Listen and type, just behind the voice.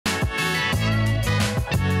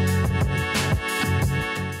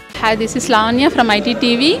Hi, this is Lavanya from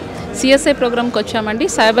ITTV CSI ప్రోగ్రామ్కి వచ్చామండి.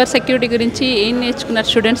 Cyber security గురించి ఏం నేర్చుకున్నారు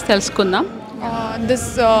స్టూడెంట్స్ తెలుసుకుందాం. This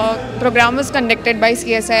program was conducted by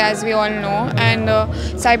CSI, as we all know, and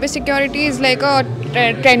cybersecurity is like a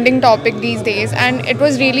trending topic these days, and it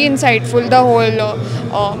was really insightful, the whole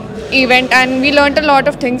event, and we learnt a lot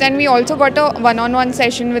of things, and we also got a one-on-one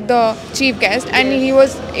session with the chief guest, and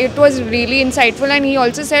it was really insightful, and he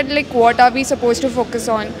also said like what are we supposed to focus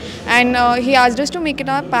on, and he asked us to make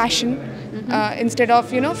it our passion. Instead of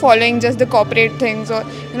following just the corporate things or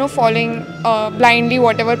following blindly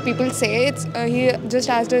whatever people say, he just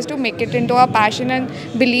asked us to make it into our passion and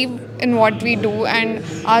believe in what we do, and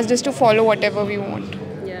asked us to follow whatever we want.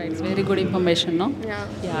 Yeah, it's very good information, no?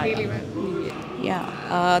 Yeah, really well.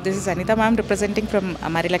 This is Anita ma'am representing from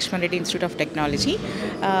Mary Lakshman Reddy Institute of Technology.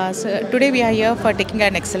 So today we are here for taking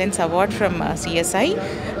an excellence award from CSI.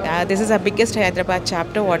 This is our biggest Hyderabad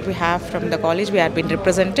chapter what we have from the college. We have been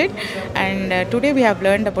represented, and today we have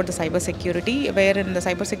learned about the cyber security, where in the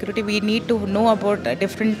cyber security we need to know about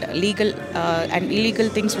different legal and illegal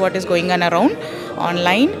things what is going on around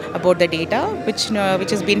online, about the data which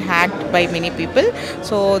has been hacked by many people.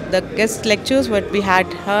 So the guest lectures what we had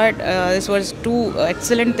heard, this was two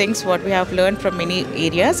excellent things what we have learned from many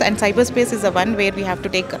areas, and cyberspace is the one where we have to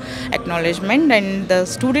take acknowledgement, and the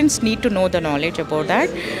students need to know the knowledge about that,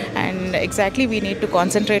 and exactly we need to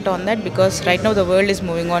concentrate on that, because right now the world is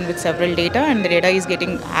moving on with several data, and the data is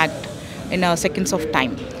getting hacked in seconds of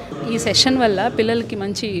time. ఈ session వల్ల పిల్లలకి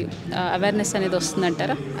మంచి awareness అనేది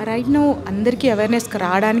వస్తుందంటారా? Right now అందరికీ awareness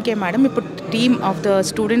రావడానికే madam ఇప్పుడు team of the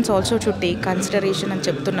students also should take consideration అని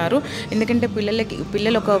చెప్తున్నారు. ఎందుకంటే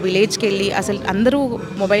పిల్లలు ఒక విలేజ్కి వెళ్ళి అసలు అందరూ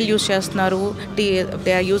మొబైల్ యూజ్ చేస్తున్నారు, they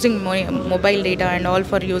are using mobile data and all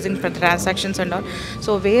for using for transactions and all.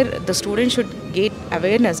 So where the student should get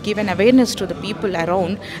awareness, give an awareness to the people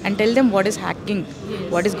around, and tell them what is hacking,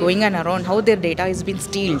 what is going on around, how their data is being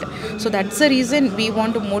stealed. So that's the reason we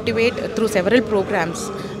want to motivate through several programs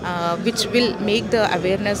which will make the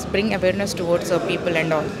awareness, bring awareness towards people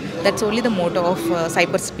and all. That's only the motto of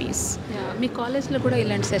cyberspace. మీ కాలేజ్లో కూడా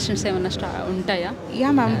ఇలాంటి sessions ఏమైనా ఉంటాయా?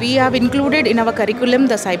 Yeah ma'am, we have included in our curriculum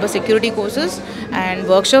the cyber security courses, and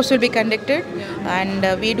workshops will be conducted, and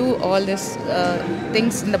we do all this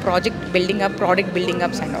things in the project building up, product building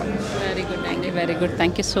ups and all. Very good, thank you. Very good,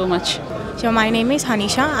 thank you so much. So my name is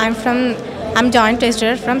Hanisha. I'm joint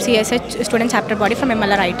treasurer from CSI student chapter body from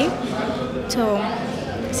MLRIT. So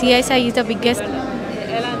CSI is the biggest.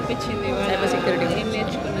 ఎలా అనిపించింది cyber security? ఏం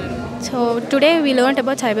నేర్చుకున్నారు? So today we learned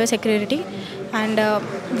about cyber security, and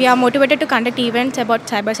we are motivated to conduct events about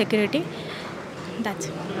cyber security. That's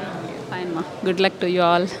it. Fine ma. Good luck to you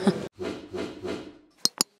all.